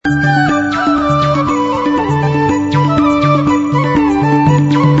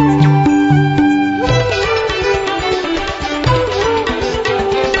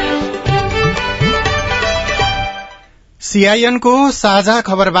CIN को साझा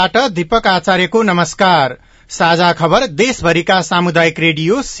खबरबाट दीपक आचार्यको नमस्कार। साझा खबर देशभरिका सामुदायिक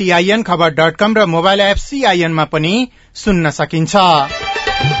रेडियो सीआईएन खबर.com र मोबाइल एप सीआईएन मा पनि सुन्न सकिन्छ।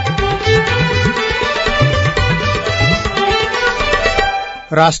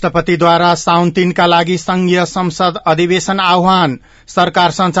 राष्ट्रपतिद्वारा साउन 3 का लागि संघीय संसद अधिवेशन आह्वान।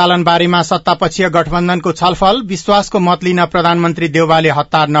 सरकार सञ्चालन बारेमा सत्तापक्षीय गठबन्धनको छलफल। विश्वासको मत लिन प्रधानमन्त्री देउवाले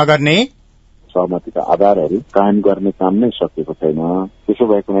हतार नगर्ने। सहमतिका आधारहरू कायम गर्ने काम नै सकेको छैन। त्यसो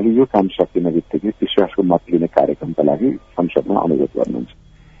भएको हुनाले यो काम सकिने बित्तिकै विश्वासको मत लिने कार्यक्रमका लागि संसदमा अनुरोध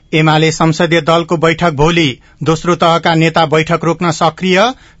गर्नुहुन्छ। एमाले संसदीय दलको बैठक भोलि। दोस्रो तहका नेता बैठक रोक्न सक्रिय।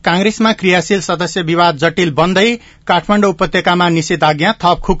 कांग्रेसमा क्रियाशील सदस्य विवाद जटिल बन्दै। काठमाडौँ उपत्यकामा निषेधाज्ञा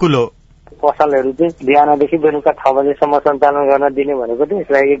थप खुकुलो। पसलहरू चाहिँ बिहानदेखि बेलुका 6 बजेसम्म सञ्चालन गर्न दिने भनेको थियो,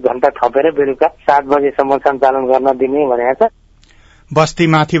 यसलाई 1 घण्टा थपेर बेलुका 7 बजेसम्म सञ्चालन गर्न दिने भनेको छ। बस्ती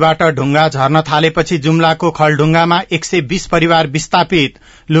माथिबाट ढुंगा झर्न थालेपछि जुम्लाको खलढुंगामा 120 परिवार विस्थापित।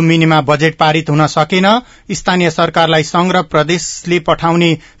 लुम्बिनीमा बजेट पारित हुन सकेन। स्थानीय सरकारलाई संघ र प्रदेशले पठाउने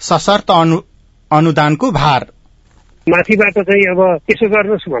सशर्त अनुदानको भार। माथिबाट चाहिँ अब यसो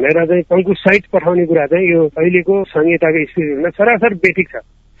गर्नुहोस् भनेर चाहिँ अंकुश सहित पठाउने कुरा चाहिँ यो अहिलेको संहिताको स्थितिमा सरासर बेठिक छ।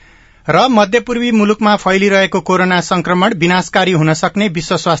 र मध्यपूर्वी मुलुकमा फैलिरहेको कोरोना संक्रमण विनाशकारी हुन सक्ने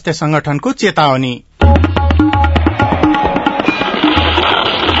विश्व स्वास्थ्य संगठनको चेतावनी।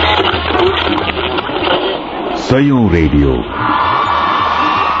 सयौं रेडियो,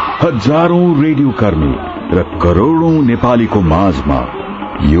 हजारौं रेडियो कर्मी र करोड़ौं नेपालीको माझमा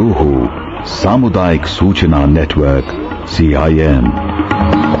यो हो सामुदायिक सूचना नेटवर्क सीआईएन।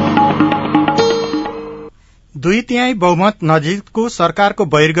 2/3 बहुमत नजिकको सरकारको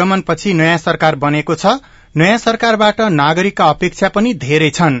बहिर्गमन पछि नयाँ सरकार बनेको छ। नयाँ सरकारबाट नागरिकका अपेक्षा पनि धेरै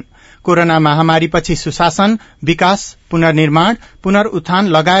छन्। कोरोना महामारीपछि सुशासन, विकास, पुनर्निर्माण, पुनरुत्थान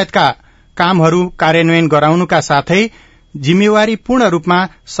लगायतका कामहरू कार्यान्वयन गराउनुका साथै जिम्मेवारी पूर्ण रूपमा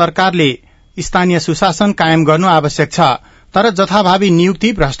सरकारले स्थानीय सुशासन कायम गर्नु आवश्यक छ। तर जथाभावी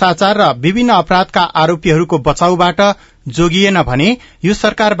नियुक्ति, भ्रष्टाचार र विभिन्न अपराधका आरोपीहरूको बचाउबाट जोगिएन भने यो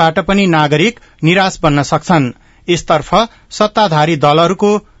सरकारबाट पनि नागरिक निराश बन्न सक्छन्। यसतर्फ सत्ताधारी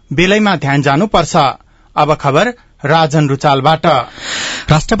दलहरूको बेलैमा ध्यान जानुपर्छ। अब खबर राजन रुचालबाट।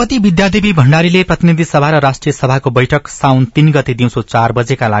 राष्ट्रपति विद्यादेवी भण्डारीले प्रतिनिधि सभा र राष्ट्रिय सभाको बैठक साउन 3 गते दिउँसो 4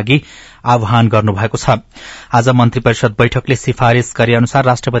 बजेका लागि आह्वान गर्नुभएको छ। आज मन्त्री परिषद बैठकले सिफारिश गरे अनुसार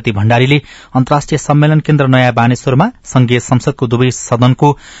राष्ट्रपति भण्डारीले अन्तर्राष्ट्रिय सम्मेलन केन्द्र नयाँ बानेश्वरमा संघीय संसदको दुवै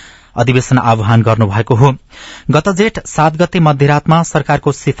सदनको अधिवेशन आह्वान गर्नुभएको हो। गत जेठ 7 गते मध्यरातमा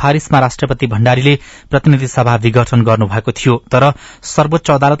सरकारको सिफारिशमा राष्ट्रपति भण्डारीले प्रतिनिधि सभा विघटन गर्नुभएको थियो। तर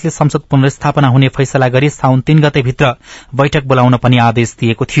सर्वोच्च अदालतले संसद पुनर्स्थापना हुने फैसला गरी साउन 3 गते भित्र बैठक बोलाउन पनि आदेश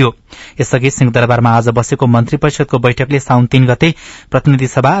दिएको थियो। यसअघि सिंहदरबारमा आज बसेको मन्त्री परिषदको बैठकले साउन 3 गते प्रतिनिधि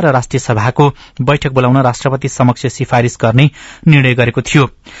सभा र राष्ट्रिय सभाको बैठक बोलाउन राष्ट्रपति समक्ष सिफारिश गर्ने निर्णय गरेको थियो।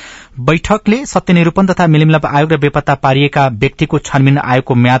 बैठकले सत्यनिरूपण तथा मेलमिलाप आयोग र बेपत्ता पारिएका व्यक्तिको छानबिन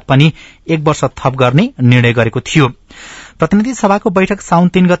आयोगको म्याद पनि 1 वर्ष थप गर्ने निर्णय गरेको थियो। प्रतिनिधि सभाको बैठक साउन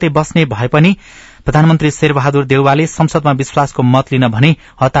 3 गते बस्ने भए पनि प्रधानमन्त्री शेरबहादुर देउवाले संसदमा विश्वासको मत लिन भने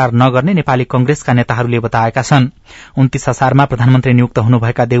हतार नगर्ने नेपाली कंग्रेसका नेताहरूले बताएका छन्। 29 असारमा प्रधानमन्त्री नियुक्त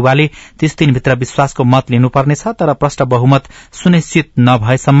हुनुभएका देउवाले 30 दिनभित्र विश्वासको मत लिनुपर्नेछ। तर प्रष्ट बहुमत सुनिश्चित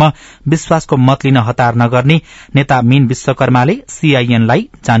नभएसम्म विश्वासको मत लिन हतार नगर्ने नेता मीन विश्वकर्माले सीआईएनलाई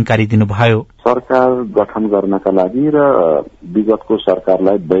जानकारी दिनुभयो। सरकार गठन गर्नका लागि र विगतको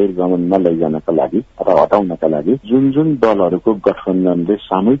सरकारलाई बहिर्गमनमा लैजानका लागि अथवा हटाउनका लागि जुन जुन दलहरूको गठबन्धनले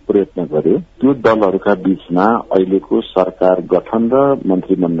सामूहिक प्रयत्न गर्यो त्यो दलहरूका बीचमा अहिलेको सरकार गठन र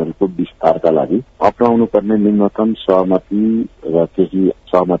मन्त्रीमण्डलको विस्तारका लागि अपनाउनु पर्ने न्यूनतम सहमति र केही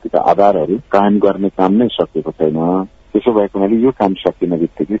सहमतिका आधारहरू कायम गर्ने काम नै सकेको छैन। त्यसो भएको हुनाले यो काम सकिने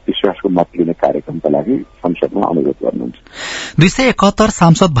बित्तिकै विश्वासको मत लिने कार्यक्रमका लागि संसदमा अनुरोध गर्नुहुन्छ। 271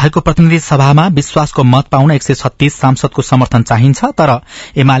 सांसद भएको प्रतिनिधि सभामा विश्वासको मत पाउन 136 सांसदको समर्थन चाहिन्छ। तर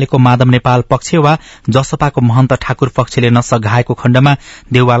एमालेको माधव नेपाल पक्ष वा जसपाको महन्त ठाकुर पक्षले नसघाएको खण्डमा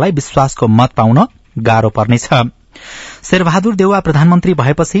देउवालाई विश्वासको मत पाउन गाह्रो पर्नेछ। शेरबहादुर देउवा प्रधानमन्त्री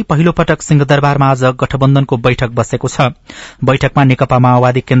भएपछि पहिलो पटक सिंहदरबारमा आज गठबन्धनको बैठक बसेको छ। बैठकमा नेकपा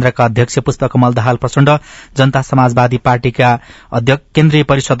माओवादी केन्द्रका अध्यक्ष पुष्पकमल दाहाल प्रचण्ड, जनता समाजवादी पार्टीका केन्द्रीय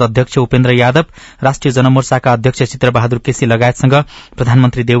परिषद अध्यक्ष उपेन्द्र यादव, राष्ट्रिय जनमोर्चाका अध्यक्ष चित्रबहादुर केसी लगायतसँग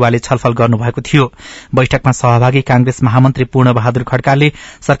प्रधानमन्त्री देउवाले छलफल गर्नुभएको थियो। बैठकमा सहभागी कांग्रेस महामन्त्री पूर्णबहादुर खड्काले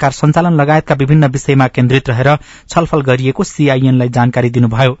सरकार सञ्चालन लगायतका विभिन्न विषयमा केन्द्रित रहेर छलफल गरिएको सीआईएनलाई जानकारी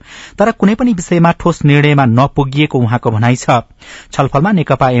दिनुभयो। तर कुनै पनि विषयमा ठोस निर्णयमा नपुगिएको उहाँको भनाइ छ। छलफलमा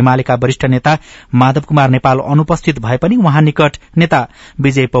नेकपा एमालेका वरिष्ठ नेता माधव कुमार नेपाल अनुपस्थित भए पनि उहाँ निकट नेता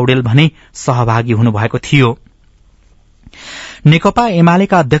विजय पौडेल भने सहभागी हुनुभएको थियो। नेकपा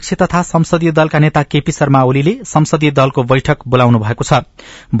एमालेका अध्यक्ष तथा संसदीय दलका नेता केपी शर्मा ओलीले संसदीय दलको बैठक बोलाउनु भएको छ।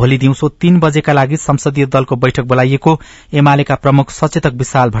 भोलि दिउँसो 3 बजेका लागि संसदीय दलको बैठक बोलाइएको एमालेका प्रमुख सचेतक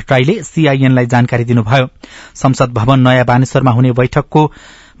विशाल भट्टराईले सीआईएनलाई जानकारी दिनुभयो। संसद भवन नयाँ बानेश्वरमा हुने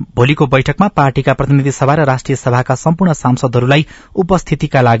भोलिको बैठकमा पार्टीका प्रतिनिधि सभा र राष्ट्रिय सभाका सम्पूर्ण सांसदहरूलाई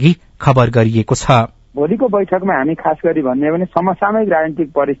उपस्थितिका लागि खबर गरिएको छ। भोलिको बैठकमा हामी खास गरी भन्ने भने समसामयिक राजनीतिक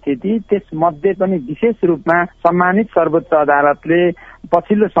परिस्थिति, त्यसमध्ये पनि विशेष रूपमा सम्मानित सर्वोच्च अदालतले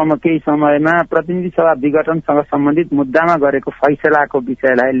पछिल्लो केही समयमा प्रतिनिधि सभा विघटनसँग सम्बन्धित मुद्दामा गरेको फैसलाको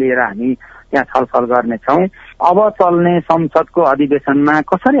विषयलाई लिएर हामी त्यहाँ छलफल गर्नेछौं। अब चल्ने संसदको अधिवेशनमा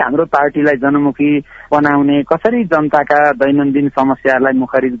कसरी हाम्रो पार्टीलाई जनमुखी बनाउने, कसरी जनताका दैनन्दिन समस्याहरूलाई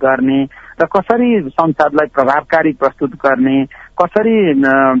मुखरित गर्ने र कसरी संसदलाई प्रभावकारी प्रस्तुत गर्ने, कसरी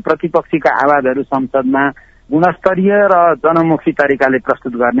प्रतिपक्षीका आवाजहरू संसदमा गुणस्तरीय र जनमुखी तरिकाले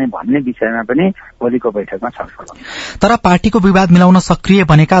प्रस्तुत गर्ने भन्ने विषयमा पनि भोलिको बैठकमा छलफल हुन्छ। तर पार्टीको विवाद मिलाउन सक्रिय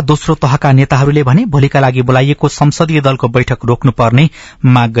बनेका दोस्रो तहका नेताहरूले भने भोलिका लागि बोलाइएको संसदीय दलको बैठक रोक्नुपर्ने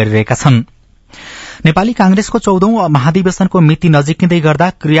माग गरिरहेका छन्। नेपाली कांग्रेसको 14औं महाधिवेशनको मिति नजिकिँदै गर्दा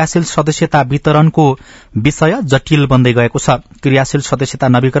क्रियाशील सदस्यता वितरणको विषय जटिल बन्दै गएको छ। क्रियाशील सदस्यता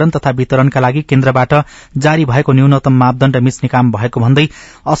नवीकरण तथा वितरणका लागि केन्द्रबाट जारी भएको न्यूनतम मापदण्ड मिच्ने काम भएको भन्दै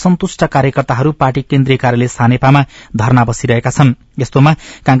असन्तुष्ट कार्यकर्ताहरू पार्टी केन्द्रीय कार्यालय सानेपामा धरना बसिरहेका छन्। यस्तोमा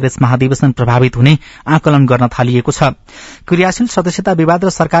कांग्रेस महाधिवेशन प्रभावित हुने आकलन गर्न थालिएको छ। क्रियाशील सदस्यता विवाद र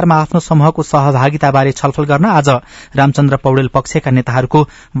सरकारमा आफ्नो समूहको सहभागिताबारे छलफल गर्न आज रामचन्द्र पौडेल पक्षका नेताहरूको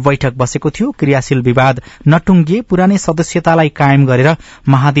बैठक बसेको थियो। क्रियाशील विवाद नटुंगिए पुरानै सदस्यतालाई कायम गरेर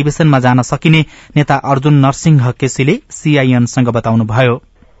महाधिवेशनमा जान सकिने नेता अर्जुन नरसिंह केसीले सीआईएनसँग बताउनुभयो।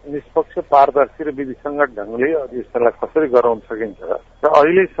 निष्पक्ष, पारदर्शी र विधिसङ्गत ढंगले अधिवेशनलाई कसरी गराउन सकिन्छ र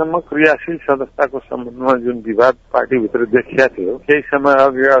अहिलेसम्म क्रियाशील सदस्यताको सम्बन्धमा जुन विवाद पार्टीभित्र देखिया थियो, केही समय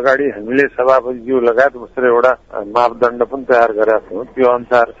अगाडि हामीले सभापतिज्यू लगायत बसेर एउटा मापदण्ड पनि तयार गरेका थियौं। त्यो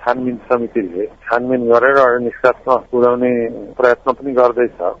अनुसार छानबिन समितिले छानबिन गरेर एउटा निष्कर्षमा पुर्याउने प्रयत्न पनि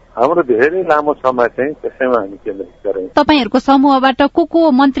गर्दैछ। हाम्रो धेरै लामो समय चाहिँ त्यसैमा हामी केन्द्रित गर्यौं। तपाईहरूको समूहबाट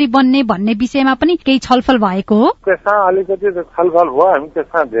को मन्त्री बन्ने भन्ने विषयमा पनि केही छलफल भएको हो? त्यसमा अलिकति छलफल भयो, हामी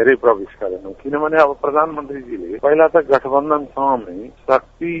त्यसमा धेरै प्रवेश गरेनौं। किनभने अब प्रधानमन्त्रीजीले पहिला त गठबन्धनसँगै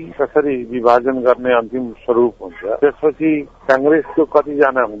शक्ति कसरी विभाजन गर्ने अन्तिम स्वरूप हुन्छ, त्यसपछि कांग्रेसको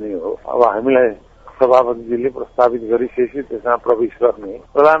कतिजना हुने हो, अब हामीलाई सभापतिजीले प्रस्तावित गरिसकेपछि त्यसमा प्रवेश गर्ने।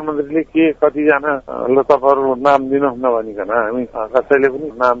 प्रधानमन्त्रीले के कतिजना ल तपाईहरु नाम दिनुहुन्न भनिकन हामी कसैले पनि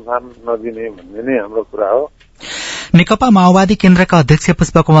नाम नदिने भन्ने नै हाम्रो कुरा हो। नेकपा माओवादी केन्द्रका अध्यक्ष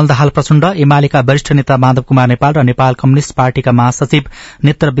पुष्पकमल दाहाल प्रचण्ड, एमालेका वरिष्ठ नेता माधव कुमार नेपाल र नेपाल कम्युनिष्ट पार्टीका महासचिव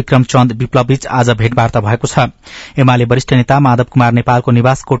नेत्र विक्रम चन्द विप्लवबीच आज भेटवार्ता भएको छ। एमाले वरिष्ठ नेता माधव कुमार नेपालको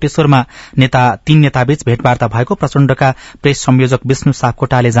निवास कोटेश्वरमा तीन नेताबीच भेटवार्ता भएको प्रचण्डका प्रेस संयोजक विष्णु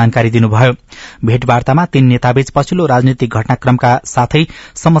सापकोटाले जानकारी दिनुभयो। भेटवार्तामा तीन नेताबीच पछिल्लो राजनीतिक घटनाक्रमका साथै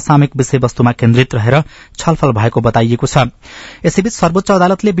समसामयिक विषयवस्तुमा केन्द्रित रहेर छलफल भएको बताइएको छ। यसैबीच सर्वोच्च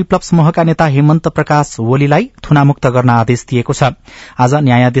अदालतले विप्लव समूहका नेता हेमन्त प्रकाश ओलीलाई थुनामुक्त गर्न आदेश दिएको छ। आज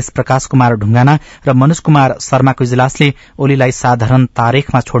न्यायाधीश प्रकाश कुमार ढुंगाना र मनोज कुमार शर्माको इजलासले ओलीलाई साधारण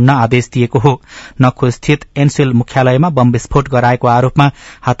तारिखमा छोड्न आदेश दिएको हो। नक्खु स्थित एनसेल मुख्यालयमा बम विस्फोट गराएको आरोपमा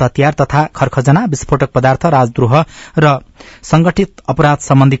हात हतियार तथा खरखजना, विस्फोटक पदार्थ, राजद्रोह र संगठित अपराध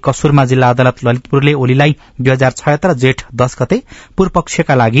सम्बन्धी कसुरमा जिल्ला अदालत ललितपुरले ओलीलाई 2076 जेठ 10 गते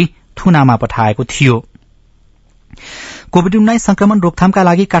पूर्वपक्षका लागि थुनामा पठाएको थियो। कोविड-19 संक्रमण रोकथामका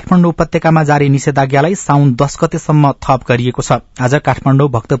लागि काठमाडौँ उपत्यकामा जारी निषेधाज्ञालाई साउन 10 गतेसम्म थप गरिएको छ। आज काठमाडौँ,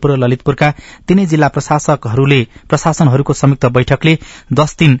 भक्तपुर र ललितपुरका तीनै जिल्ला प्रशासनहरूको संयुक्त बैठकले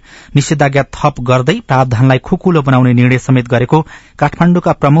 10 दिन निषेधाज्ञा थप गर्दै प्रावधानलाई खुकुलो बनाउने निर्णय समेत गरेको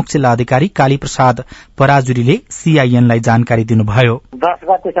काठमाडौँका प्रमुख जिल्ला अधिकारी काली प्रसाद पराजुरीले सीआईएनलाई जानकारी दिनुभयो। 10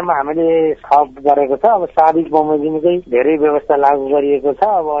 गतेसम्म हामीले थप गरेको छ। अब साबिक बमोजिमकै धेरै व्यवस्था लागू गरिएको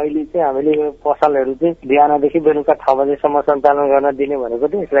छ। अब अहिले चाहिँ हामीले पसलहरू चाहिँ बिहानदेखि बेलुका 6 बजेसम्म सञ्चालन गर्न दिने भनेको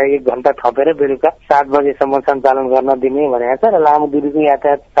थियो। यसलाई 1 घण्टा थपेर बेलुका 7 बजेसम्म सञ्चालन गर्न दिने भनेको छ र लामो दूरीको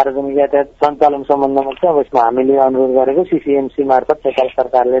यातायात, सार्वजनिक यातायात सञ्चालन सम्बन्धमा चाहिँ अब यसमा हामीले अनुरोध गरेको सीसीएमसी मार्फत नेपाल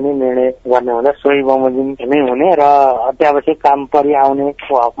सरकारले नै निर्णय गर्ने हुँदा सोही बमोजिम नै हुने र अत्यावश्यक काम परि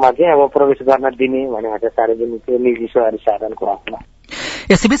आउनेको हकमा चाहिँ अब प्रवेश गर्न दिने भनेको छ सार्वजनिक निजी सवारी साधनको हकमा।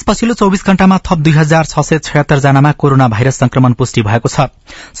 यसैबीच पछिल्लो 24 घण्टामा थप 2676 जनामा कोरोना भाइरस संक्रमण पुष्टि भएको छ।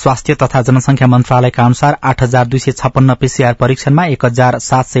 स्वास्थ्य तथा जनसंख्या मन्त्रालयका अनुसार 8256 पीसीआर परीक्षणमा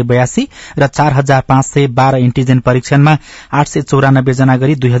 1782 र 4512 एन्टिजेन परीक्षणमा 894 जना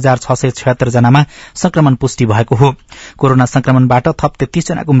गरी 2676 जनामा संक्रमण पुष्टि भएको हो। कोरोना संक्रमणबाट थप 33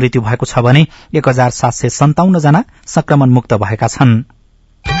 जनाको मृत्यु भएको छ भने 1757 जना संक्रमण मुक्त भएका छन्।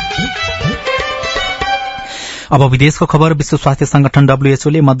 अब विदेशको खबर। विश्व स्वास्थ्य संगठन WHO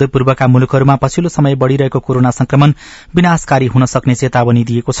ले मध्यपूर्वका मुलुकहरूमा पछिल्लो समय बढ़िरहेको कोरोना संक्रमण विनाशकारी हुन सक्ने चेतावनी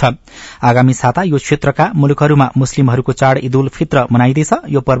दिएको छ। आगामी साता यो क्षेत्रका मुलुकहरूमा मुस्लिमहरूको चाड ईद उल फित्र मनाइँदैछ।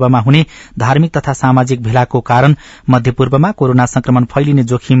 यो पर्वमा हुने धार्मिक तथा सामाजिक भेलाको कारण मध्यपूर्वमा कोरोना संक्रमण फैलिने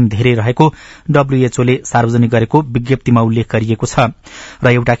जोखिम धेरै रहेको WHO ले सार्वजनिक गरेको विज्ञप्तिमा उल्लेख गरिएको छ। र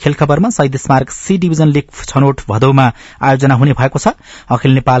एउटा खेल खबरमा शहीद स्मारक सी डिभिजन लीग छनौट भदौमा आयोजना हुने भएको छ।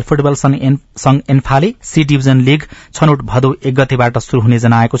 अखिल नेपाल फुटबल संघ एन्फाले सी डिभिजन लीग छनौट भदौ 1 गतेबाट शुरू हुने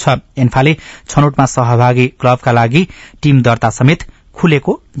जनाएको छ। एन्फाले छनौटमा सहभागी क्लबका लागि टीम दर्ता समेत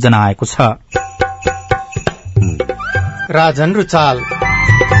खुलेको जनाएको छ। राजन रुचाल।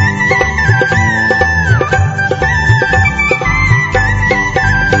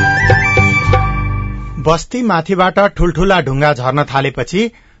 बस्ती माथिबाट ठूल्ठूला ढुंगा झर्न थालेपछि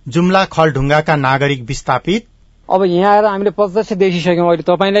जुम्ला खलढुंगाका नागरिक विस्थापित। अब यहाँ आएर हामीले प्रत्यक्ष देखिसक्यौं। अहिले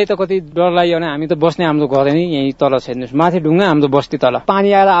तपाईलाई त कति डर लाग्यो भने हामी त बस्ने हाम्रो घर नै यही तल छ। हेर्नुस् माथि ढुङ्गा हाम्रो बस्ती तल।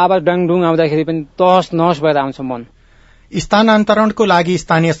 पानी आएर आवाज डाङडुङ आउँदाखेरि पनि तहस नहस भएर आउँछ मन। स्थानान्तरणको लागि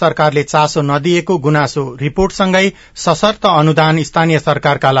स्थानीय सरकारले चासो नदिएको गुनासो, रिपोर्टसँगै सशर्त अनुदान स्थानीय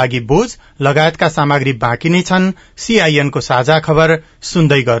सरकारका लागि बोझ लगायतका सामग्री बाँकी नै छन्। सीआईएनको साझा खबर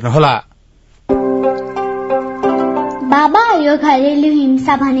सुन्दै गर्नुहोला। बाबा, यो घरेलु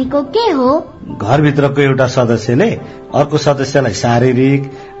हिंसा भनेको के हो? घरभित्रको एउटा सदस्यले अर्को सदस्यलाई शारीरिक,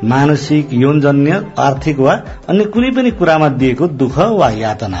 मानसिक, यौनजन्य, आर्थिक वा अन्य कुनै पनि कुरामा दिएको दुःख वा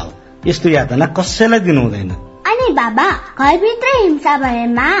यातना हो। यस्तो यातना कसैलाई दिनु हुँदैन। अनि बाबा, घरभित्र हिंसा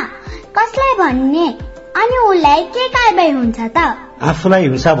भएमा कसलाई भन्ने अनि उलाई के कारबाही हुन्छ त? आफूलाई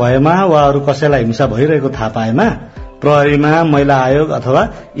हिंसा भएमा वा अरू कसैलाई हिंसा भइरहेको थाहा पाएमा प्रहरीमा, महिला आयोग अथवा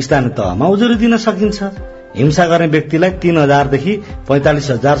स्थानीय तहमा उजुरी दिन सकिन्छ। हिंसा गर्ने व्यक्तिलाई 3,000 देखि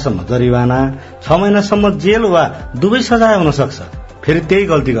 45,000 सम्म जरिवाना, 6 महिनासम्म जेल वा दुवै सजाय हुन सक्छ। फेरि त्यही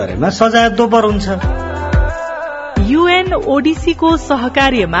गल्ती गरेमा सजाय दोब्बर हुन्छ। UNODC को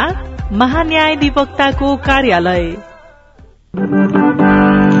सहकार्यमा महान्यायाधिवक्ताको कार्यालय।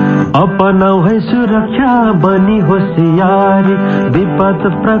 अपनाऊ है सुरक्षा बनी होशियारी, विपद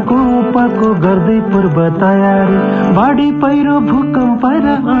प्रकोपको गर्दै पूर्व तयारी, बाढी पहिरो भूकम्प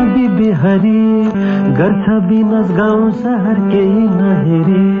र आँधी बेहरी, गर्छ विनाश गाउँ शहर केही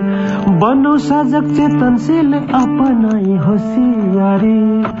नहेरी, बनौ सजग चेतनशील अपनाई होशियारी,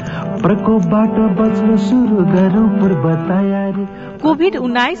 प्रकोपबाट बच्न सुरु गरौँ पूर्व तयारी।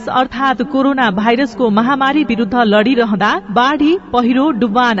 कोभिड-19 अर्थात कोरोना भाइरसको महामारी विरूद्ध लडिरहँदा बाढ़ी, पहिरो,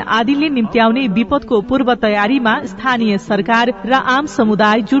 डुबान आदिले निम्त्याउने विपदको पूर्व तयारीमा स्थानीय सरकार र आम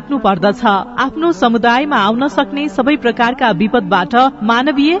समुदाय जुट्नु पर्दछ। आफ्नो समुदायमा आउन सक्ने सबै प्रकारका विपदबाट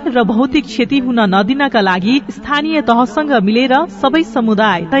मानवीय र भौतिक क्षति हुन नदिनका लागि स्थानीय तहसँग मिलेर सबै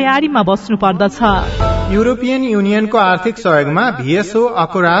समुदाय तयारीमा बस्नु पर्दछ। युरोपियन युनियनको आर्थिक सहयोगमा VSO,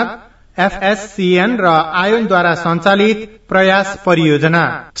 अकुराब, FSCN र आयोनद्वारा सञ्चालित प्रयास परियोजना।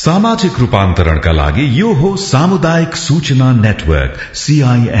 सामाजिक रूपान्तरणका लागि यो हो सामुदायिक सूचना नेटवर्क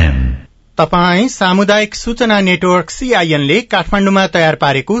CIN। तपाई सामुदायिक सूचना नेटवर्क CIN ले काठमाडौँमा तयार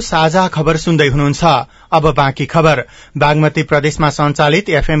पारेको साझा खबर सुन्दै हुनुहुन्छ। अब बाँकी खबर। बागमती प्रदेशमा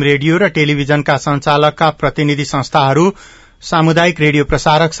सञ्चालित FM रेडियो र टेलिभिजनका सञ्चालकका प्रतिनिधि संस्थाहरू सामुदायिक रेडियो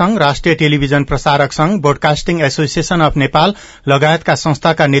प्रसारक संघ, राष्ट्रिय टेलिभिजन प्रसारक संघ, ब्रोडकास्टिङ एसोसिएशन अफ नेपाल लगायतका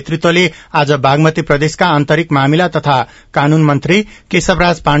संस्थाका नेतृत्वले आज बागमती प्रदेशका आन्तरिक मामिला तथा कानून मन्त्री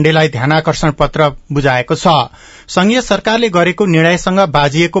केशवराज पाण्डेलाई ध्यानाकर्षण पत्र बुझाएको छ। संघीय सरकारले गरेको निर्णयसँग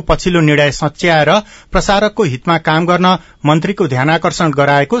बाजिएको पछिल्लो निर्णय सच्याएर प्रसारकको हितमा काम गर्न मन्त्रीको ध्यानाकर्षण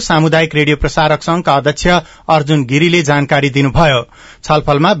गराएको सामुदायिक रेडियो प्रसारक संघका अध्यक्ष अर्जुन गिरीले जानकारी दिनुभयो।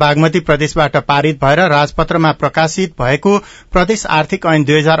 छलफलमा बागमती प्रदेशबाट पारित भएर राजपत्रमा प्रकाशित भएको प्रदेश आर्थिक ऐन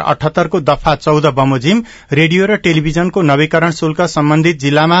 2078 को दफा 14 बमोजिम रेडियो र टेलिभिजनको नवीकरण शुल्क सम्बन्धित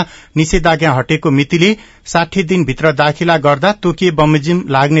जिल्लामा निषेधाज्ञा हटेको मितिले 60 दिनभित्र दाखिला गर्दा तोकिए बमोजिम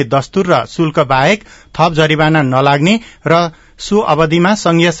लाग्ने दस्तुर र शुल्क बाहेक थप जरिवाना नलाग्ने र सो अवधिमा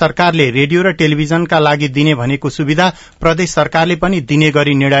संघीय सरकारले रेडियो र टेलिभिजनका लागि दिने भनेको सुविधा प्रदेश सरकारले पनि दिने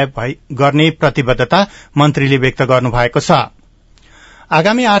गरी निर्णय गर्ने प्रतिबद्धता मन्त्रीले व्यक्त गर्नुभएको छ।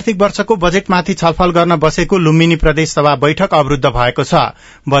 आगामी आर्थिक वर्षको बजेटमाथि छलफल गर्न बसेको लुम्बिनी प्रदेश सभा बैठक अवरूद्ध भएको छ।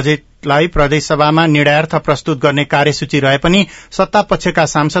 बजेटलाई प्रदेश सभामा निर्णयार्थ प्रस्तुत गर्ने कार्यसूची रहे पनि सत्ता पक्षका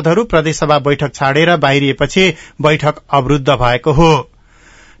सांसदहरू प्रदेश सभा बैठक छाडेर बाहिरिएपछि बैठक अवरूद्ध भएको हो।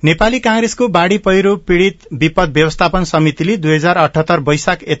 नेपाली कांग्रेसको बाढ़ी पहिरो पीड़ित विपद व्यवस्थापन समितिले 2078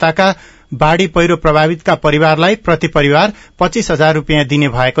 वैशाख यताका बाढ़ी पहिरो प्रभावितका परिवारलाई प्रति परिवार 25,000 रूपियाँ दिने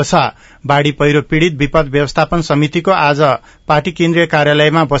भएको छ। बाढ़ी पहिरो पीड़ित विपद व्यवस्थापन समितिको आज पार्टी केन्द्रीय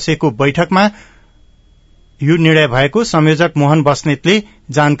कार्यालयमा बसेको बैठकमा यो निर्णय भएको संयोजक मोहन बस्नेतले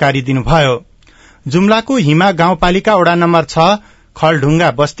जानकारी दिनुभयो। जुम्लाको हिमा गाउँपालिका वडा नम्बर 6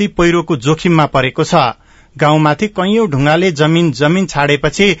 खलढुङ्गा बस्ती पहिरोको जोखिममा परेको छ। गाउँमाथि कैयौं ढुङ्गाले जमीन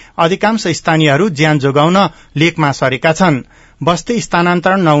छाडेपछि अधिकांश स्थानीयहरू ज्यान जोगाउन लेकमा सरेका छन्। बस्ती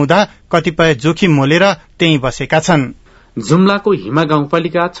स्थानान्तरण नहुँदा कतिपय जोखिम मोलेर त्यही बसेका छन्। जुम्लाको हिमा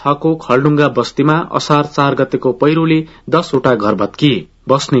गाउँपालिका 6 को खलडुङ्गा बस्तीमा असार 4 गतेको पहिरोले 10 वटा घर भत्किए।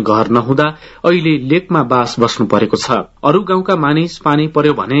 बस्ने घर नहुँदा अहिले लेकमा बास बस्नु परेको छ। अरू गाउँका मानिस पानी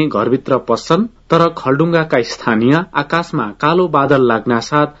पर्यो भने घरभित्र पस्छन्, तर खलडुङ्गाका स्थानीय आकाशमा कालो बादल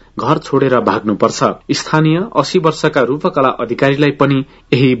लाग्नासाथ घर छोडेर भाग्नुपर्छ। स्थानीय 80 वर्षका रूपकला अधिकारीलाई पनि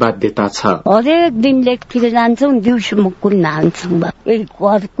यही बाध्यता छ। हरेक दिन लेकतिर जान्छौँ, दिउँसो म कुन्ना हान्छौँ,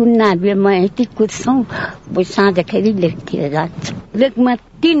 घर कुन्ना बेमा यति कुद्छौँ, साँझखेरि लेकतिर जान्छौँ। लेकमा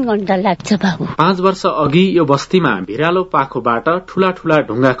 3 घण्टा लाग्छ बाबु। 5 वर्ष अघि यो बस्तीमा भिरालो पाखोबाट ठूला ठूला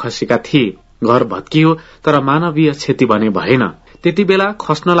ढुङ्गा खसेका थिए। घर भत्कियो, तर मानवीय क्षति भने भएन। त्यति बेला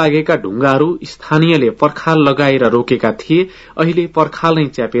खस्न लागेका ढुङ्गाहरू स्थानीयले पर्खाल लगाएर रोकेका थिए। अहिले पर्खाल नै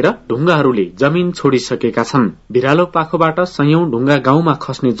च्यापेर ढुङ्गाहरूले जमीन छोडिसकेका छन्। भिरालो पाखोबाट सयौं ढुङ्गा गाउँमा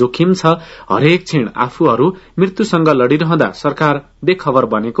खस्ने जोखिम छ। हरेक क्षण आफूहरू मृत्युसँग लडिरहँदा सरकार बेखबर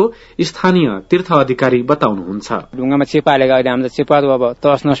बनेको स्थानीय तीर्थ अधिकारी बताउनुहुन्छ। ढुङ्गामा चेपा हालेको अहिले हाम्रो चेपा अब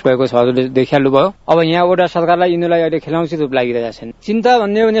तस नस भएको छ, हजुरले देखिहाल्नु भयो। अब यहाँ वडा सरकारलाई यिनीलाई अहिले खेलाउँछ रूप लागिरहेका छन्। चिन्ता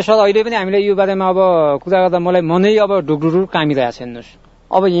भन्ने भने सर अहिले पनि हामीले यो बारेमा अब कुरा गर्दा मलाई मनै अब ढुकढुक कामिरहेको छ।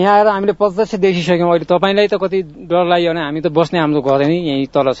 अब यहाँ आएर हामीले प्रत्यक्ष देखिसक्यौँ। अहिले तपाईँलाई त कति डर लाग्यो भने हामी त बस्ने हाम्रो घर नि यही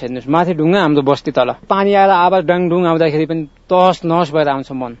तल छ, हेर्नुहोस् माथि ढुङ्गा हाम्रो बस्ती तल। पानी आएर आवाज डाङडुङ आउँदाखेरि पनि तहस नहस भएर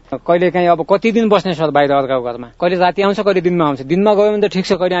आउँछ मन। कहिले काहीँ अब कति दिन बस्ने सर बाहिर अर्काको घरमा, कहिले राति आउँछ कहिले दिनमा आउँछ। दिनमा गयो भने त ठिक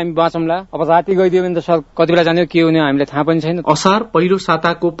छ, कहिले हामी बाँचौँला। अब राति गइदियो भने त सर कति बेला जाने के हुने हामीले थाहा पनि छैन। असार पहिलो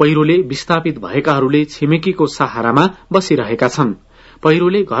साताको पहिरोले विस्थापित भएकाहरूले छिमेकीको सहारामा बसिरहेका छन्।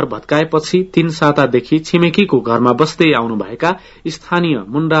 पहिरोले घर भत्काएपछि 3 सातादेखि छिमेकीको घरमा बस्दै आउनुभएका स्थानीय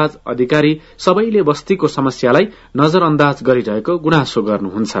मुनराज अधिकारी सबैले बस्तीको समस्यालाई नजरअन्दाज गरिरहेको गुनासो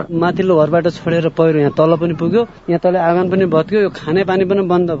गर्नुहुन्छ। माथिल्लो घरबाट छोडेर पहिरो यहाँ तल पनि पुग्यो, यहाँ तल आँगन पनि भत्क्यो, यो खाने पानी पनि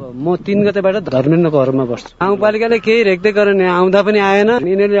बन्द भयो। म 3 गतेबाट धर्मेन्द्रको घरमा बस्छु। गाउँपालिकाले केही रेखदेख गरेन, आउँदा पनि आएन।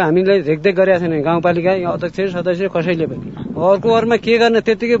 यिनीहरूले हामीलाई रेखदेख गरेका छैन, गाउँपालिका अध्यक्ष सदस्य कसैले पनि। अर्को घरमा के गर्ने,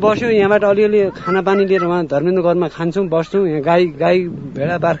 त्यतिकै बस्यो। यहाँबाट अलिअलि खाना पानी लिएर उहाँ धर्मेन्द्र घरमा खान्छौँ, बस्छौँ। यहाँ गाई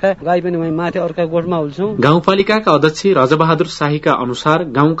भेडा बार्खा गाई पनि वहीँ माथि अर्का गोठमा हुल्छौँ। गाउँपालिकाका अध्यक्ष रजबहादुर शाहीका अनुसार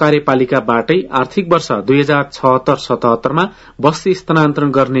गाउँ कार्यपालिकाबाटै आर्थिक वर्ष 2076-77 मा बस्ती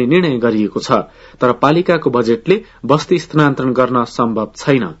स्थानान्तरण गर्ने निर्णय गरिएको छ, तर पालिकाको बजेटले बस्ती स्थानान्तरण गर्न सम्भव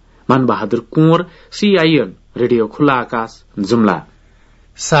छैन। मानबहादुर कुँवर, सीआईएन रेडियो खुल्ला आकाश, जुम्ला।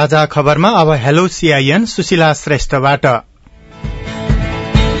 साझा खबरमा अब हेलो सीआईएन सुशीला श्रेष्ठबाट।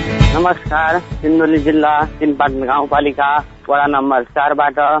 नमस्कार, सिन्धुली जिल्ला तीनपाटन गाउँपालिका वडा नम्बर 4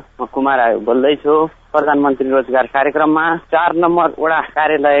 बाट म कुमार आयोग बोल्दैछु। प्रधानमन्त्री रोजगार कार्यक्रममा 4 नम्बर वडा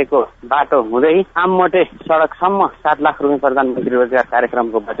कार्यालयको बाटो हुँदै आममोटे सड़कसम्म 7 लाख रुपियाँ प्रधानमन्त्री रोजगार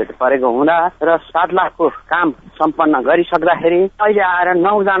कार्यक्रमको बजेट परेको हुँदा र 7 लाखको काम सम्पन्न गरिसक्दाखेरि अहिले आएर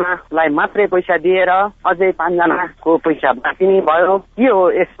 9 जनालाई मात्रै पैसा दिएर अझै 5 जनाको पैसा बाँकी नै भयो। के हो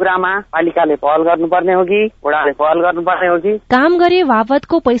यस कुरामा पालिकाले पहल गर्नुपर्ने हो कि वडाले पहल गर्नुपर्ने हो कि? काम गरे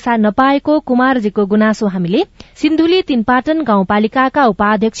बापतको पैसा नपाएको कुमारजीको गुनासो हामीले सिन्धुली तीनपाटन गाउँपालिकाका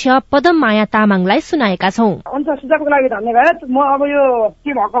उपाध्यक्ष पदममाया तामाङलाई सुनाएका छौं। हुन्छ, सुझावको लागि धन्यवाद। म अब यो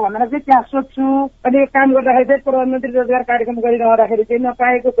के भएको भनेर चाहिँ त्यहाँ सोध्छु। अनि काम गर्दाखेरि चाहिँ प्रधानमन्त्री रोजगार कार्यक्रम गरिरहँदाखेरि चाहिँ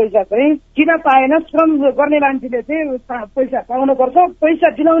नपाएको पैसा चाहिँ किन पाएन? श्रम गर्ने मान्छेले चाहिँ पैसा पाउनुपर्छ, पैसा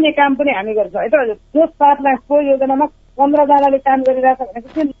दिलाउने काम पनि हामी गर्छ। जो 7 लाखको योजनामा 15 जनाले काम गरिरहेछ भनेको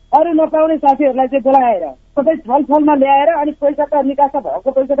चाहिँ अरू नपाउने साथीहरूलाई चाहिँ बोलाएर सबै छलफलमा ल्याएर अनि पैसा त निकास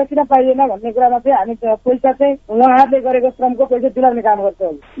भएको पैसा त किन पाइएन भन्ने कुरामा चाहिँ हामी पैसा चाहिँ उहाँहरूले गरेको श्रमको पैसा दिलाउने काम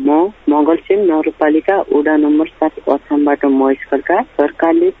गर्छौँ। म मंगलसेन नगरपालिका वडा नम्बर 7 अछामबाट महेश खड्का।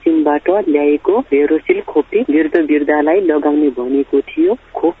 सरकारले चीनबाट ल्याएको बेरोसिल खोपी वृद्धलाई लगाउने भनेको थियो।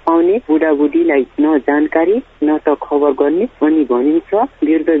 खोप पाउने बुढाबुढीलाई न जानकारी न त खबर गर्ने अनि भनिन्छ।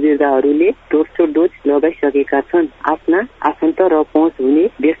 वृद्धहरूले दोस्रो डोज लगाइसकेका छन्। आफ्ना आफन्त र पहुँच हुने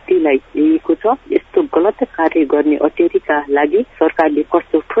व्यक्तिलाई लिएको छ। यस्तो गलत कार्य गर्ने अटेरीका लागि सरकारले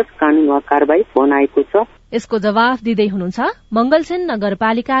कस्तो ठोस कानून वा कारबाही बनाएको छ? यसको जवाफ दिँदै हुनुहुन्छ मंगलसेन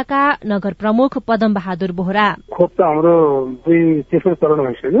नगरपालिकाका नगर प्रमुख पदम बहादुर बोहरा। खोप त हाम्रो 2-3 चरण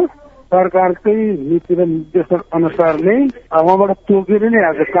भइसक्यो। सरकारकै नीति र निर्देशन अनुसार नै उहाँबाट तोकेर नै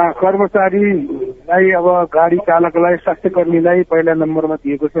आज कर्मचारीलाई अब गाडी चालकलाई स्वास्थ्य कर्मीलाई पहिला नम्बरमा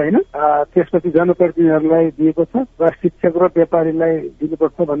दिएको छ होइन। त्यसपछि जनप्रतिनिधिहरूलाई दिएको छ र शिक्षक र व्यापारीलाई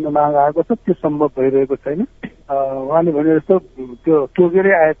दिनुपर्छ भन्ने माग आएको छ। त्यो सम्भव भइरहेको छैन। उहाँले भने जस्तो त्यो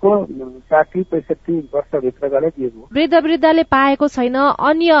तोकेरै आएको 60-65 वर्षभित्रकालाई दिएको। वृद्धले पाएको छैन,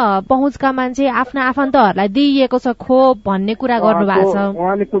 अन्य पहुँचका मान्छे आफ्ना आफन्तहरूलाई दिइएको छ खोप भन्ने कुरा गर्नु भएको छ।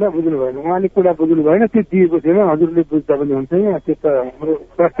 उहाँले कुरा बुझ्नु भएन, त्यो दिएको छैन। हजुरले बुझ्दा पनि हुन्छ, त्यो त हाम्रो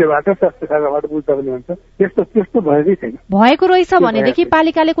स्वास्थ्य शाखाबाट बुझ्दा पनि हुन्छ। त्यस्तो भएकै छैन। भएको रहेछ भनेदेखि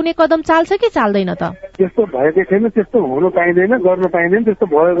पालिकाले कुनै कदम चाल्छ कि चाल्दैन त? त्यस्तो भएकै छैन, त्यस्तो हुन पाइँदैन, गर्न पाइँदैन। त्यस्तो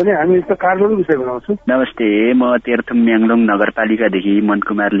भयो भने हामी यस्तो कारबाही विषय बनाउँछौँ। नमस्ते, म तेह्रथुम म्याङलुङ नगरपालिकादेखि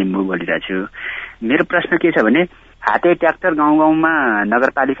मनकुमार लिम्बू बोलिरहेको छु। मेरो प्रश्न के छ भने, हाते ट्र्याक्टर गाउँ गाउँमा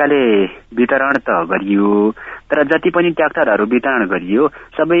नगरपालिकाले वितरण त गरियो, तर जति पनि ट्र्याक्टरहरू वितरण गरियो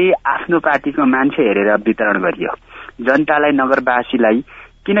सबै आफ्नो पार्टीको मान्छे हेरेर वितरण गरियो। जनतालाई, नगरवासीलाई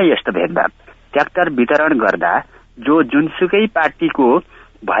किन यस्तो भेदभाव? ट्र्याक्टर वितरण गर्दा जुनसुकै पार्टीको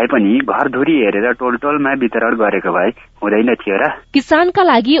भए पनि घरधुरी हेरेर टोलटोलमा वितरण गरेको भए हुँदैन थियो र? किसानका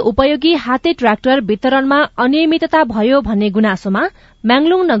लागि उपयोगी हाते ट्र्याक्टर वितरणमा अनियमितता भयो भन्ने गुनासोमा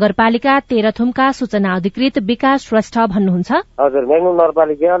म्याङलुङ नगरपालिका तेह्रथुमका सूचना अधिकृत विकास श्रेष्ठ भन्नुहुन्छ। हजुर, म्याङलुङ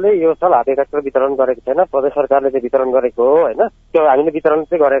नगरपालिकाले यो साल हाते ट्र्याक्टर वितरण गरेको छैन, प्रदेश सरकारले चाहिँ वितरण गरेको हो होइन। त्यो हामीले वितरण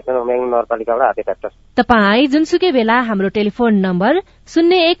चाहिँ गरेको छैनौँ म्याङलुङ नगरपालिकाबाट हाते ट्र्याक्टर। तपाई जुनसुकै बेला हाम्रो टेलिफोन नम्बर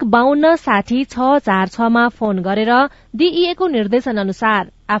 0152604646 मा फोन गरेर दिइएको निर्देशन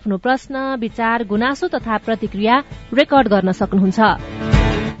अनुसार आफ्नो प्रश्न, विचार, गुनासो तथा प्रतिक्रिया रेकर्ड गर्न सक्नुहुन्छ।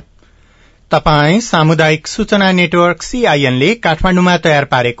 तपाई सामुदायिक सूचना नेटवर्क CIN ले काठमाडौँमा तयार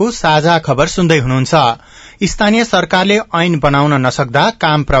पारेको साझा खबर सुन्दै हुनुहुन्छ। स्थानीय सरकारले ऐन बनाउन नसक्दा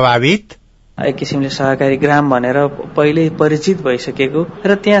काम प्रभावित। एक किसिमले सहकारी ग्राम भनेर पहिले परिचित भइसकेको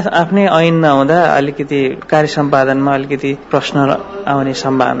र त्यहाँ आफ्नै ऐन नहुँदा अलिकति कार्य सम्पादनमा अलिकति प्रश्न आउने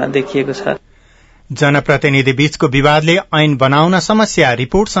सम्भावना देखिएको छ। जनप्रतिनिधि बीचको विवादले ऐन बनाउन समस्या,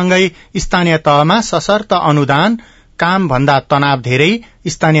 रिपोर्टसँगै स्थानीय तहमा सशर्त अनुदान, काम भन्दा तनाव धेरै,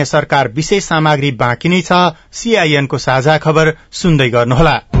 स्थानीय सरकार विशेष सामग्री बाँकी नै छ। CIN को साझा खबर सुन्दै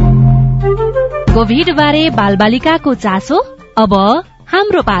गर्नुहोला। कोभिड बारे बालबालिकाको चासो, अब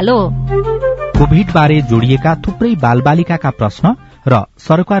हाम्रो पालो। कोभिड बारे जोडिएका थुप्रै बालबालिकाका प्रश्न र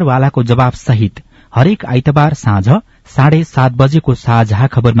सरकारवालाको जवाब सहित हरेक आइतबार साँझ 7:30 बजेको साझा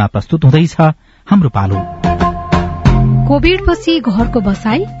खबरमा प्रस्तुत हुँदैछ हाम्रो पालो। कोभिडपछि घरको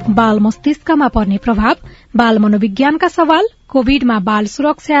बसाई, बाल मस्तिष्कमा पर्ने प्रभाव, बाल मनोविज्ञानका सवाल, कोभिडमा बाल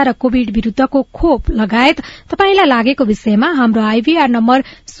सुरक्षा र कोभिड विरूद्धको खोप लगायत तपाईंलाई लागेको विषयमा हाम्रो IVR नम्बर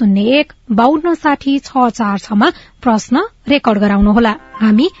 01526066 मा प्रश्न रेकर्ड गराउनुहोला।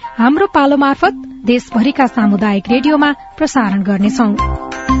 हामी हाम्रो पालो मार्फत देशभरिका सामुदायिक रेडियोमा प्रसारण गर्नेछौं।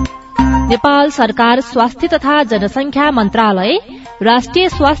 नेपाल सरकार स्वास्थ्य तथा जनसंख्या मन्त्रालय, राष्ट्रिय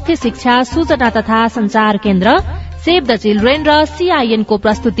स्वास्थ्य शिक्षा सूचना तथा संचार केन्द्र, सेभ द चिल्ड्रेन र CIN को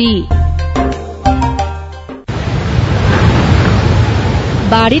प्रस्तुति।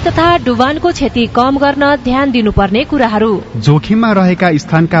 बाढ़ी तथा डुबानको क्षति कम गर्न ध्यान दिनुपर्ने कुराहरू। जोखिममा रहेका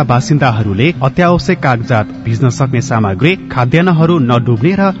स्थानका बासिन्दाहरूले अत्यावश्यक कागजात, भिज्न सक्ने सामग्री, खाद्यान्नहरू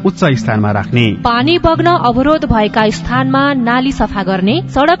नडुब्ने र उच्च स्थानमा राख्ने। पानी बग्न अवरोध भएका स्थानमा नाली सफा गर्ने,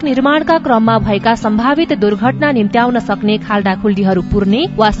 सड़क निर्माणका क्रममा भएका सम्भावित दुर्घटना निम्त्याउन सक्ने खाल्डाखुल्डीहरू पुर्ने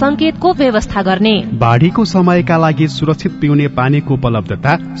वा संकेतको व्यवस्था गर्ने। बाढ़ीको समयका लागि सुरक्षित पिउने पानीको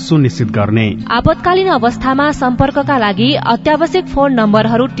उपलब्धता सुनिश्चित गर्ने। आपतकालीन अवस्थामा सम्पर्कका लागि अत्यावश्यक फोन नम्बरहरू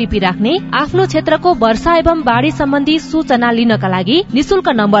टिपिराख्ने। आफ्नो क्षेत्रको वर्षा एवं बाढ़ी सम्बन्धी सूचना लिनका लागि निशुल्क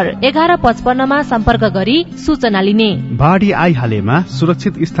नम्बर 1155 मा सम्पर्क गरी सूचना लिने। बाढ़ी आइहालेमा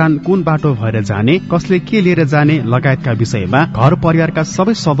सुरक्षित स्थान कुन बाटो भएर जाने, कसले के लिएर जाने लगायतका विषयमा घर परिवारका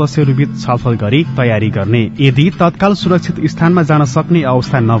सबै सदस्यहरूबीच छलफल गरी तयारी गर्ने। यदि तत्काल सुरक्षित स्थानमा जान सक्ने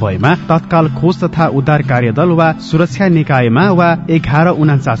अवस्था नभएमा तत्काल खोज तथा उद्धार कार्यदल वा सुरक्षा निकायमा वा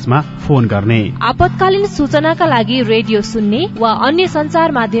 1149 मा फोन गर्ने। आपतकालीन सूचनाका लागि रेडियो सुन्ने वा अन्य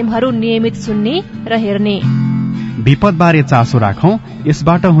संचार माध्यमहरू नियमित सुन्ने र हेर्ने। विपद बारे चासो राखौं,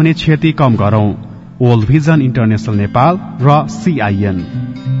 यसबाट हुने क्षति कम गरौं। वर्ल्ड भिजन इन्टरनेशनल नेपाल र CIN।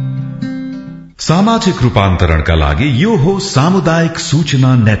 सामाजिक रूपान्तरणका लागि यो हो सामुदायिक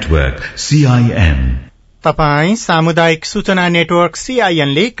सूचना नेटवर्क CIN। तपाई सामुदायिक सूचना नेटवर्क CIN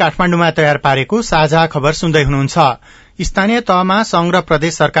ले काठमाडौँमा तयार पारेको साझा खबर सुन्दै हुनुहुन्छ। स्थानीय तहमा संघ र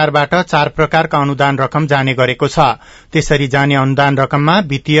प्रदेश सरकारबाट 4 प्रकारका अनुदान रकम जाने गरेको छ। त्यसरी जाने अनुदान रकममा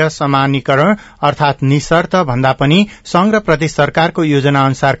वित्तीय समानीकरण अर्थात निशर्त भन्दा पनि संघ र प्रदेश सरकारको योजना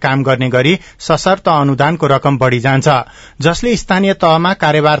अनुसार काम गर्ने गरी सशर्त अनुदानको रकम बढ़ी जान्छ, जसले स्थानीय तहमा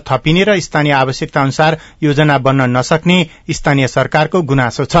कार्यभार थपिने र स्थानीय आवश्यकता अनुसार योजना बन्न नसक्ने स्थानीय सरकारको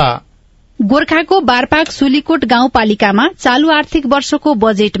गुनासो छ। गोर्खाको बारपाक सुलीकोट गाउँपालिकामा चालू आर्थिक वर्षको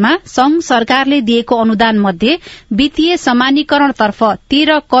बजेटमा संघ सरकारले दिएको अनुदान मध्ये वित्तीय समानीकरणतर्फ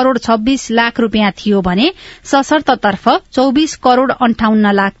 13 करोड़ 26 लाख रूपियाँ थियो भने सशर्ततर्फ 24 करोड़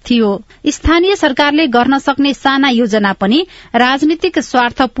 58 लाख थियो। स्थानीय सरकारले गर्न सक्ने साना योजना पनि राजनीतिक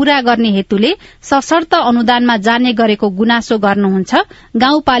स्वार्थ पूरा गर्ने हेतुले सशर्त अनुदानमा जाने गरेको गुनासो गर्नुहुन्छ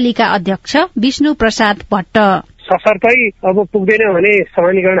गाउँपालिका अध्यक्ष विष्णु प्रसाद भट्ट। सशर्तै अब पुग्दैन भने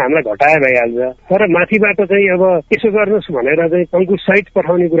समानीकरण हामीलाई घटाए भइहाल्छ, तर माथिबाट चाहिँ अब यसो गर्नुहोस् भनेर चाहिँ अंकुश सहित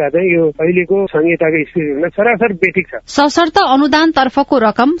पठाउने कुरा चाहिँ यो अहिलेको संहिताको स्थितिमा सरासर बेठिक छ। सशर्त अनुदान तर्फको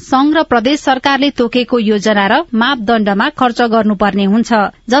रकम संघ र प्रदेश सरकारले तोकेको योजना र मापदण्डमा खर्च गर्नुपर्ने हुन्छ,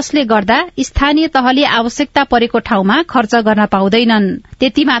 जसले गर्दा स्थानीय तहले आवश्यकता परेको ठाउँमा खर्च गर्न पाउँदैनन्।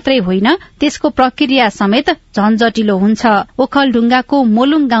 त्यति मात्रै होइन, त्यसको प्रक्रिया समेत झन्झटिलो हुन्छ। ओखलढुङ्गाको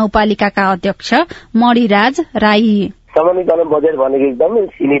मोलुङ गाउँपालिकाका अध्यक्ष मणिराज राई। समानीकरण बजेट भनेको एकदमै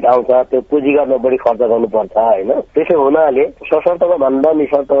सीमित आउँछ, त्यो पुँजी गर्न बढी खर्च गर्नुपर्छ होइन। त्यसो हुनाले सशर्तको भन्दा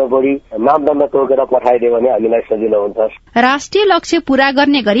निशर्तको बढी मापदण्ड तोकेर पठाइदियो भने हामीलाई सजिलो हुन्छ। राष्ट्रिय लक्ष्य पूरा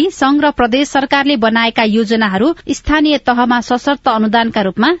गर्ने गरी संघ र प्रदेश सरकारले बनाएका योजनाहरू स्थानीय तहमा सशर्त अनुदानका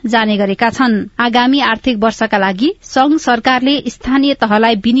रूपमा जाने गरेका छन्। आगामी आर्थिक वर्षका लागि संघ सरकारले स्थानीय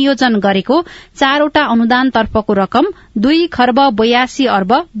तहलाई विनियोजन गरेको 4 वटा अनुदान तर्फको रकम 2 खर्ब 82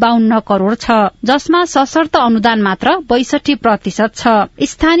 अर्ब 52 करोड़ छ, जसमा सशर्त अनुदान मात्र 62% छ।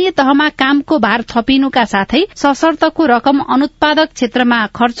 स्थानीय तहमा कामको भार थपिनुका साथै सशर्तको रकम अनुत्पादक क्षेत्रमा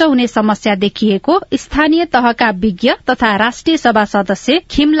खर्च हुने समस्या देखिएको स्थानीय तहका विज्ञ तथा राष्ट्रिय सभा सदस्य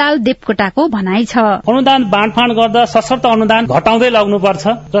खिमलाल देवकोटाको भनाइ छ। अनुदान बाँडफाँड गर्दा सशर्त अनुदान घटाउँदै लग्नुपर्छ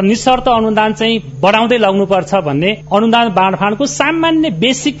र निशर्त अनुदान चाहिँ बढाउँदै लग्नुपर्छ भन्ने अनुदान बाँडफाँडको सामान्य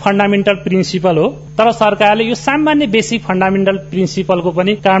बेसिक फन्डामेन्टल प्रिन्सिपल हो, तर सरकारले यो सामान्य बेसिक फन्डामेन्टल प्रिन्सिपलको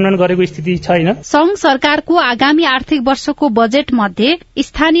पनि कार्यान्वयन गरेको स्थिति छैन। संघ सरकारको आगामी आर्थिक वर्षको बजेट मध्ये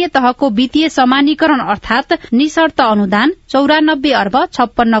स्थानीय तहको वित्तीय समानीकरण अर्थात निशर्त अनुदान 94 अर्ब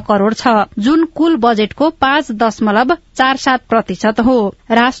 56 करोड़ छ, जुन कुल बजेटको 5.47% हो।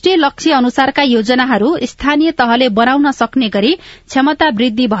 राष्ट्रिय लक्ष्य अनुसारका योजनाहरू स्थानीय तहले बनाउन सक्ने गरी क्षमता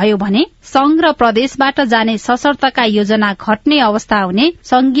वृद्धि भयो भने संघ र प्रदेशबाट जाने सशर्तका योजना घट्ने अवस्था हुने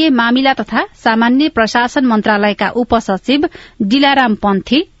संघीय मामिला तथा सामान्य प्रशासन मन्त्रालयका उपसचिव दिलाराम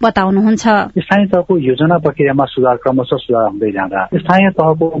पन्थी बताउनुहुन्छ। स्थानीय तहको योजना प्रक्रियामा क्रमशः सुधार हुँदै जाँदा स्थानीय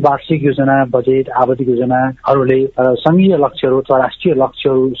तहको वार्षिक योजना, बजेट, आवधिक योजनाहरूले संघीय लक्ष्यहरू अथवा राष्ट्रिय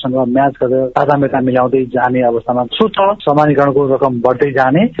लक्ष्यहरूसँग म्याच गरेर तालमेल मिलाउँदै जाने अवस्थामा स्वत समानीकरणको रकम बढ्दै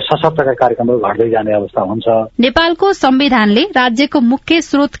जाने, सशर्तका कार्यक्रमहरू घट्दै जाने अवस्था हुन्छ। नेपालको संविधानले राज्यको मुख्य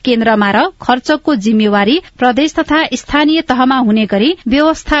स्रोत केन्द्रमा र खर्चको जिम्मेवारी प्रदेश तथा स्थानीय तहमा हुने गरी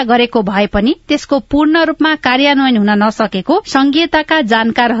व्यवस्था गरेको भए पनि त्यसको पूर्ण रूपमा कार्यान्वयन हुन नसकेको संघीयताका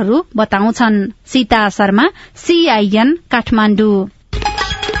जानकारहरू बताउँछन्। सीता शर्मा, CIN काठमाडौँ।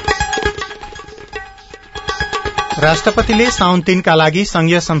 राष्ट्रपतिले साउन 3 का लागि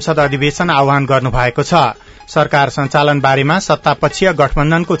संघीय संसद अधिवेशन आह्वान गर्नु भएको छ। सरकार सञ्चालन बारेमा सत्तापक्षीय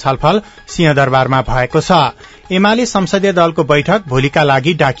गठबन्धनको छलफल सिंहदरबारमा भएको छ। एमाले संसदीय दलको बैठक भोलिका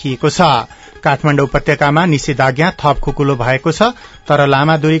लागि डाकिएको छ। काठमाडौँ उपत्यकामा निषेधाज्ञा थप खुकुलो भएको छ, तर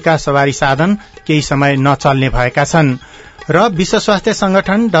लामा दूरीका सवारी साधन केही समय नचल्ने भएका छन्। र विश्व स्वास्थ्य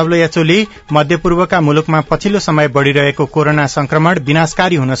संगठन WHO ले मध्यपूर्वका मुलुकमा पछिल्लो समय बढ़िरहेको कोरोना संक्रमण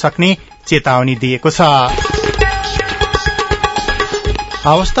विनाशकारी हुन सक्ने चेतावनी दिएको छ।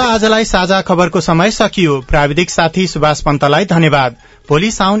 हवस् त आजलाई साझा खबरको समय सकियो। प्राविधिक साथी सुभाष पन्तलाई धन्यवाद।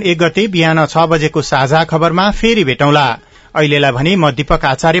 भोलि साउन 1 गते बिहान 6 बजेको साझा खबरमा फेरि भेटौँला। अहिलेलाई भने म दीपक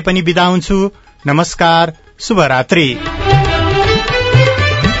आचार्य पनि बिदा हुन्छु। नमस्कार, शुभरात्रि।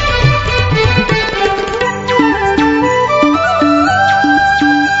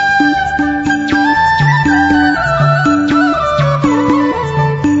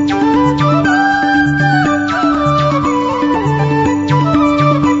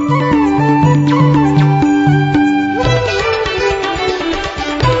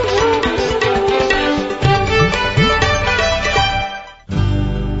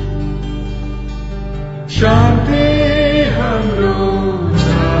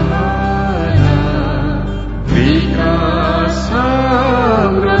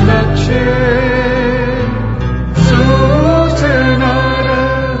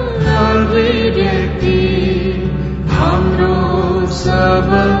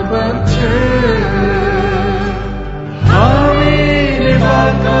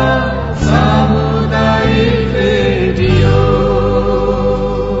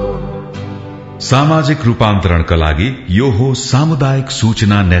 सामाजिक रूपान्तरणका लागि यो हो सामुदायिक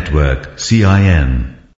सूचना नेटवर्क CIN।